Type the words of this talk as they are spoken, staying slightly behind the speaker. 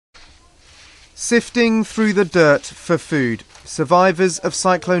Sifting through the dirt for food, survivors of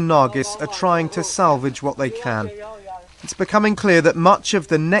Cyclone Nargis are trying to salvage what they can. It's becoming clear that much of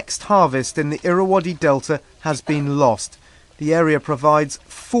the next harvest in the Irrawaddy Delta has been lost. The area provides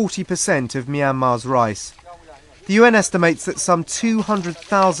 40% of Myanmar's rice. The UN estimates that some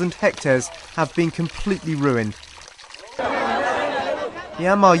 200,000 hectares have been completely ruined.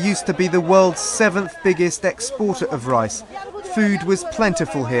 Myanmar used to be the world's 7th biggest exporter of rice. Food was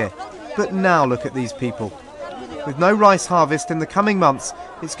plentiful here, but now look at these people. With no rice harvest in the coming months,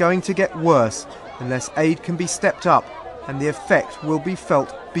 it's going to get worse unless aid can be stepped up, and the effect will be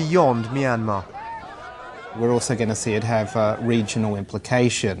felt beyond Myanmar. We're also going to see it have regional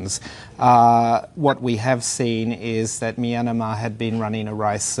implications. What we have seen is that Myanmar had been running a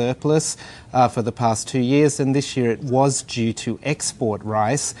rice surplus for the past 2 years, and this year it was due to export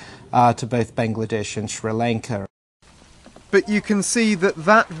rice to both Bangladesh and Sri Lanka. But you can see that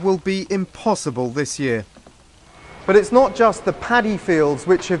that will be impossible this year. But it's not just the paddy fields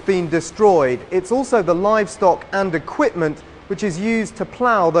which have been destroyed, it's also the livestock and equipment which is used to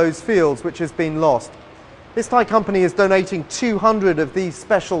plough those fields which has been lost. This Thai company is donating 200 of these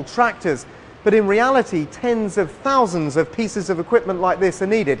special tractors, but in reality tens of thousands of pieces of equipment like this are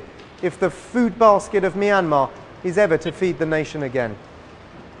needed if the food basket of Myanmar is ever to feed the nation again.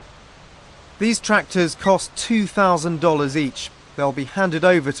 These tractors cost $2,000 each. They'll be handed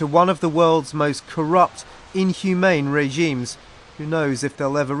over to one of the world's most corrupt, inhumane regimes. Who knows if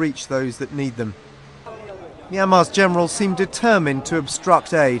they'll ever reach those that need them. Myanmar's generals seem determined to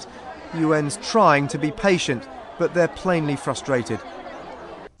obstruct aid. UN's trying to be patient, but they're plainly frustrated.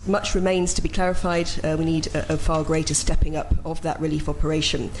 Much remains to be clarified. We need a far greater stepping up of that relief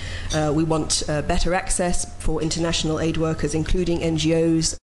operation. We want better access for international aid workers, including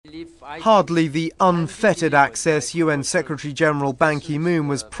NGOs. Hardly the unfettered access UN Secretary-General Ban Ki-moon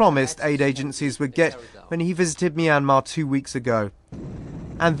was promised aid agencies would get when he visited Myanmar 2 weeks ago.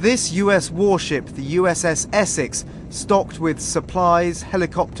 And this US warship, the USS Essex, stocked with supplies,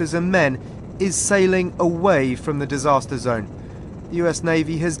 helicopters and men, is sailing away from the disaster zone. The US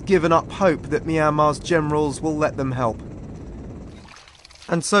Navy has given up hope that Myanmar's generals will let them help.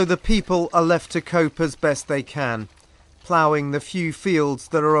 And so the people are left to cope as best they can, ploughing the few fields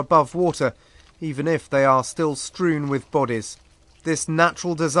that are above water, even if they are still strewn with bodies. This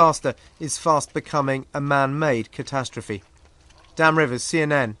natural disaster is fast becoming a man-made catastrophe. Dan Rivers,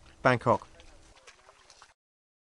 CNN, Bangkok.